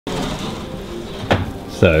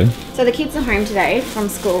So the kids are home today from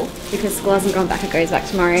school because school hasn't gone back, it goes back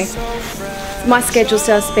tomorrow. My schedule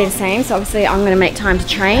still has to be the same, so obviously I'm going to make time to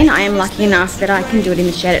train. I am lucky enough that I can do it in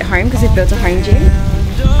the shed at home because we've built a home gym.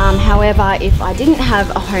 However, if I didn't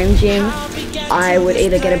have a home gym, I would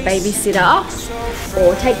either get a babysitter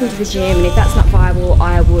or take them to the gym, and if that's not viable,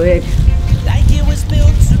 I would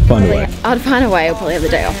find a way. I'd find a way. I'll probably have the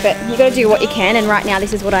day off, but you got to do what you can. And right now,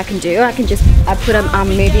 this is what I can do. I put a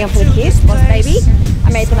movie on for the kids, Boss Baby. I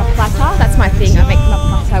made them a platter. That's my thing. I make them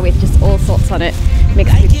a platter with just all sorts on it,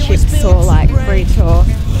 mixed with chips or like fruit or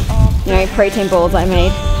protein balls. I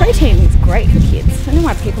made protein is great for kids. I don't know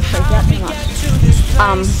why people freak out so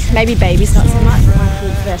much. Maybe babies not so much, but my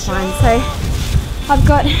kids they're fine. So I've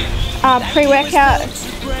got pre-workout,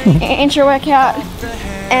 intra-workout,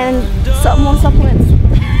 and some more supplements.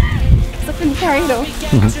 Because I couldn't carry it all.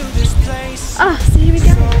 So here we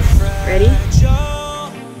go. Ready?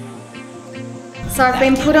 So I've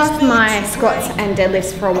been put off my squats and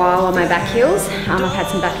deadlifts for a while on my back heels. I've had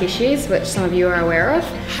some back issues, which some of you are aware of,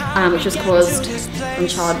 which was caused from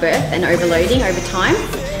childbirth and overloading over time,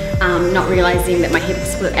 not realising that my hip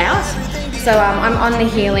split out. So I'm on the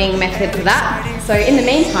healing method for that. So in the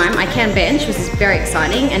meantime, I can bench, which is very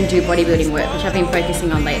exciting, and do bodybuilding work, which I've been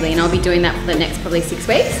focusing on lately, and I'll be doing that for the next probably 6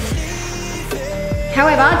 weeks.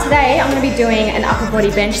 However, today I'm going to be doing an upper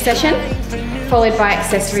body bench session, followed by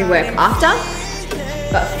accessory work after.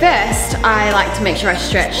 But first, I like to make sure I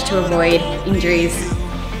stretch to avoid injuries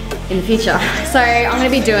in the future. So I'm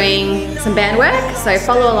going to be doing some band work, so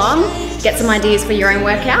follow along, get some ideas for your own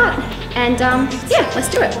workout, and yeah, let's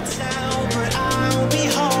do it. I'll be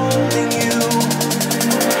holding you.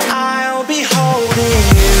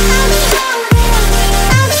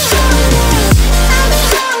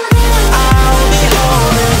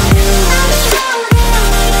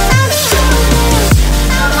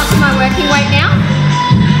 I'm up to my working weight now,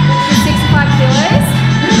 which is 65 kilos,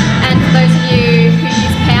 and for those of you who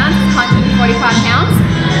use pounds, it's 145 pounds.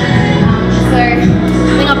 So I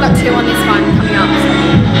think I've got 2 on this one coming up.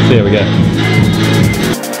 So here we go.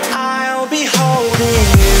 I'll be holding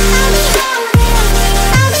you.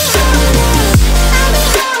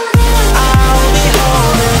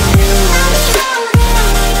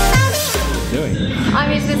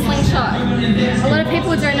 I'm using the slingshot. A lot of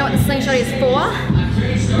people don't know what the slingshot is for,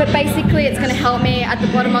 but basically it's going to help me at the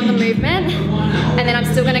bottom of the movement, and then I'm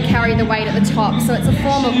still going to carry the weight at the top. So it's a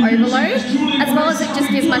form of overload, as well as it just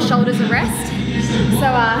gives my shoulders a rest.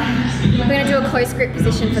 So we're going to do a close grip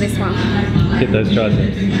position for this one. Hit those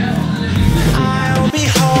triceps. I'll be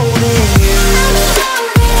holding you.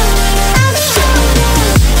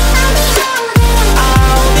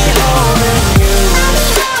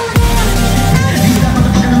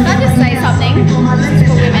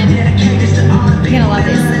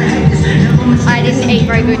 I didn't eat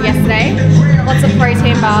very good yesterday. Lots of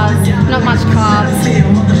protein bars, not much carbs,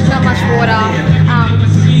 not much water.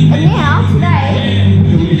 And now, today,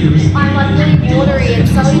 I'm like really watery and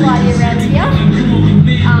cellulite around here.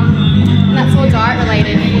 And that's all diet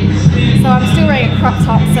related. So I'm still wearing a crop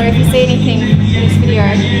top, so if you see anything in this video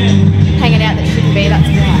hanging out that shouldn't be, that's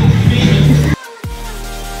why.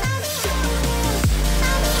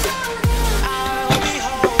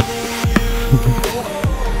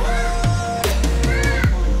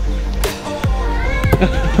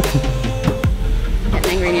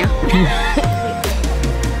 Getting angry now.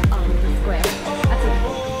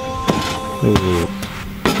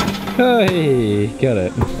 Hey, got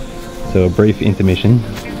it. So a brief intermission.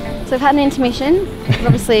 So I've had an intermission.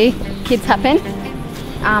 Obviously, kids happen.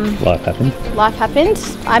 Life happened. Life happened.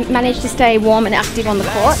 I managed to stay warm and active on the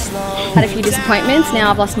court. Had a few disappointments. Now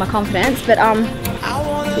I've lost my confidence. But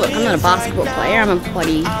look, I'm not a basketball player. I'm a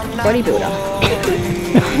bloody bodybuilder.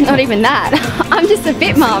 Not even that. I'm just a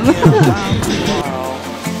fit mum.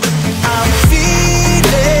 I'm feeling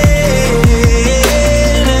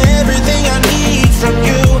everything I need from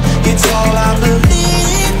you. It's all I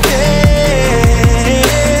believe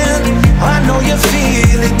in. I know you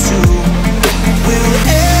feel it too. Will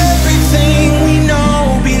everything we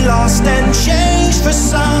know be lost and changed for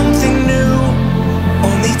something new?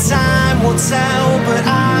 Only time will tell, but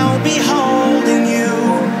I'll be holding you.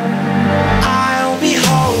 I'll be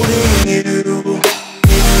holding you.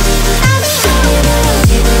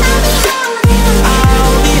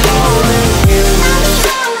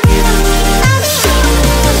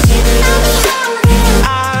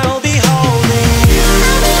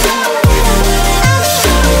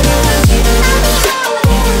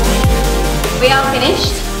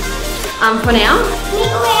 For now.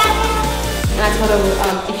 And I told her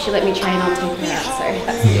if she let me train, I'll take her out, so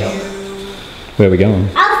that's the deal. Where are we going?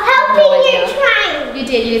 I was helping you train. You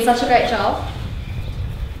did. You did such a great job.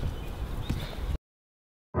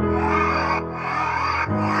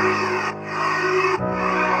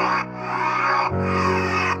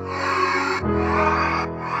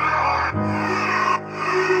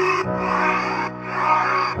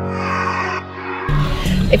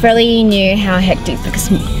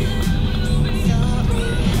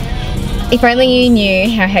 If only you knew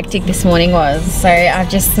how hectic this morning was. So I've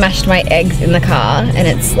just smashed my eggs in the car and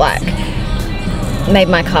it's like made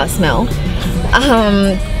my car smell.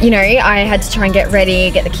 You know, I had to try and get ready,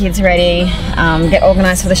 get the kids ready, get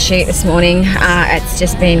organised for the shoot this morning. It's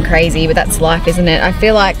just been crazy, but that's life, isn't it? I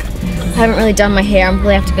feel like I haven't really done my hair. I'm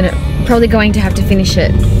probably going to have to finish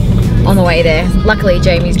it on the way there. Luckily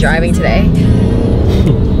Jamie's driving today.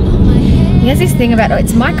 He has this thing about,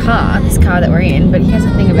 it's my car, this car that we're in, but he has a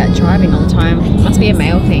thing about driving all the time. It must be a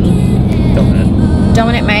male thing.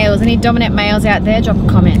 Dominant males. Any dominant males out there, drop a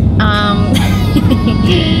comment.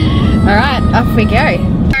 Alright, off we go. So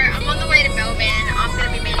I'm on the way to Melbourne. I'm going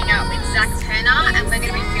to be meeting up with Perna and we're going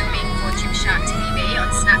to be filming for Gymshark TV on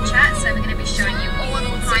Snapchat. So we're going to be showing you all the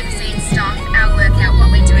behind the scenes stuff, our workout, what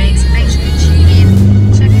we're doing. So make sure you tune in,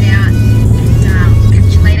 check it out, and catch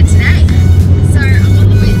you later today. So I'm on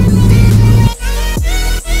the way to Melbourne.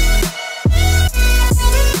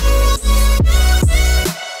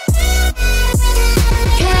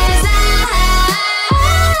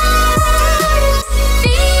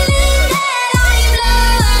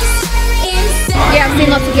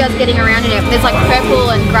 Lots of girls getting around in it. There's like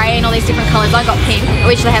purple and grey and all these different colours. I got pink. I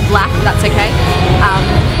wish they had black, but that's okay.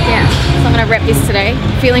 Yeah, so I'm going to rep this today.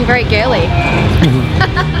 Feeling very girly.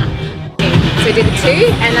 So we did the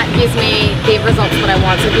 2 and that gives me the results that I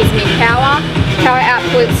want. So it gives me power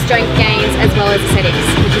output, strength gains, as well as aesthetics,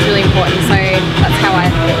 which is really important. So that's how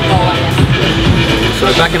I roll on this.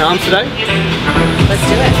 So back in arms today? Let's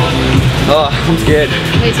do it. Oh, I'm scared.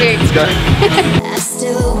 Me too. Let's go. I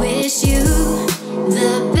still wish you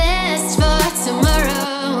the best for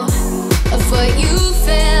tomorrow, of what you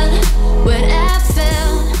felt, what I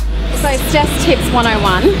felt. So Stress Tips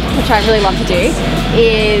 101, which I really love to do,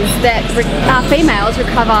 is that females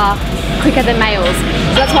recover quicker than males.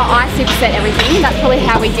 So that's why I superset everything. That's probably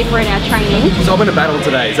how we differ in our training. So I'm in a battle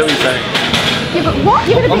today, is that what you're saying? Yeah, but what?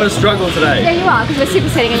 I'm going to struggle today. Yeah, you are, because we're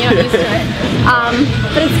supersetting and you're not used to it.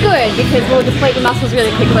 But it's good because we'll deplete the muscles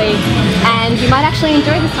really quickly and you might actually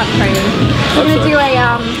enjoy this type of training. We're going to do a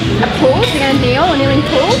pull. We're going to kneel, a kneeling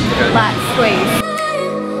pull, okay. Lat, squeeze.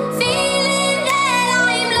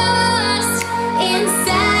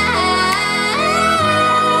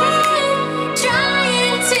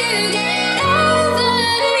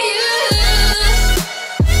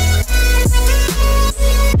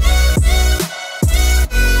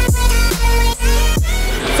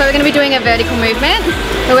 So we're going to be doing a vertical movement.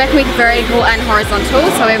 We're working with vertical and horizontal,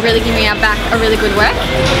 so we're really giving our back a really good work.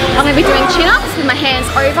 I'm going to be doing chin-ups with my hands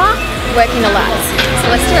over, working the lats. So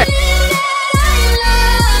let's do it.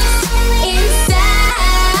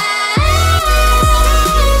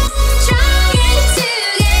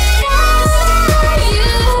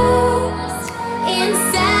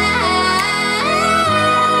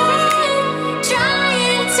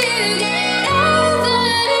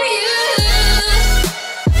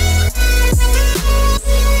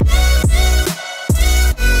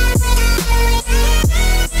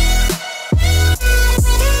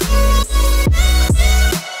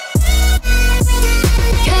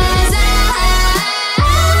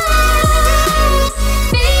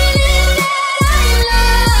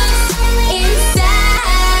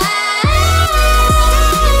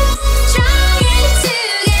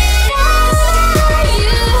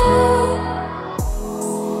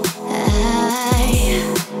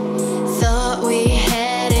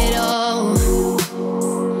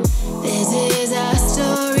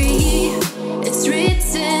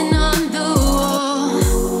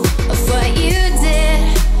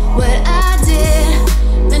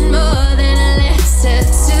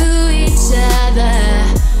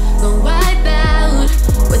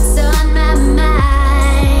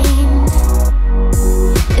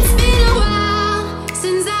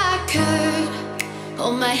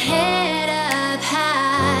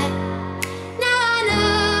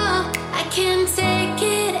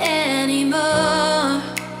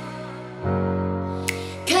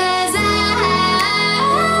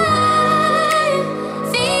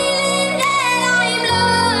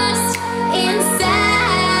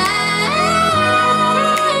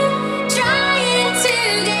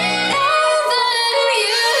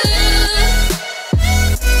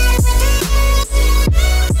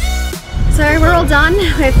 Done.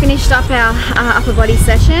 We've finished up our upper body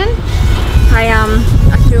session.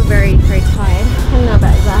 I feel very, very tired. I don't know about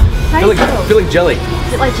feel like jelly.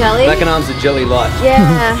 Is it like jelly? Back and arms are jelly light.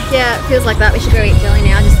 Yeah, yeah, it feels like that. We should go eat jelly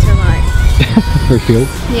now just to like... Refuel.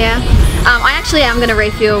 Yeah. I actually am going to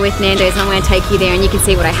refuel with Nando's and I'm going to take you there and you can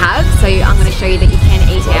see what I have. So I'm going to show you that you can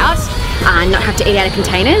eat out and not have to eat out of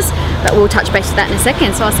containers. But we'll touch base with that in a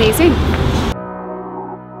second. So I'll see you soon.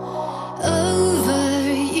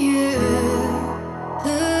 Over you.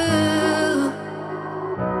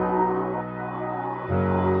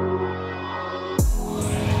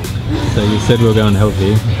 So you said we were going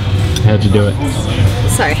healthy. How'd you do it?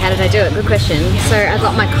 So how did I do it? Good question. So I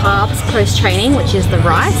got my carbs post-training, which is the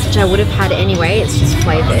rice, which I would have had anyway, it's just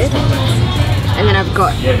flavoured. And then I've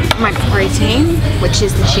got my protein, which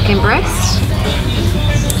is the chicken breast.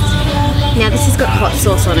 Now this has got hot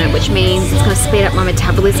sauce on it, which means it's going to speed up my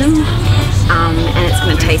metabolism and it's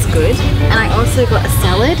going to taste good. And I also got a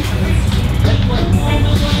salad,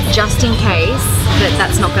 just in case, but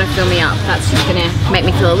that's not going to fill me up. That's just going to make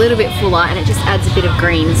me feel a little bit fuller and it just adds a bit of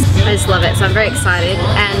greens. I just love it, so I'm very excited.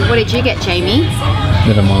 And what did you get, Jamie?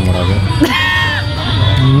 Never mind what I got.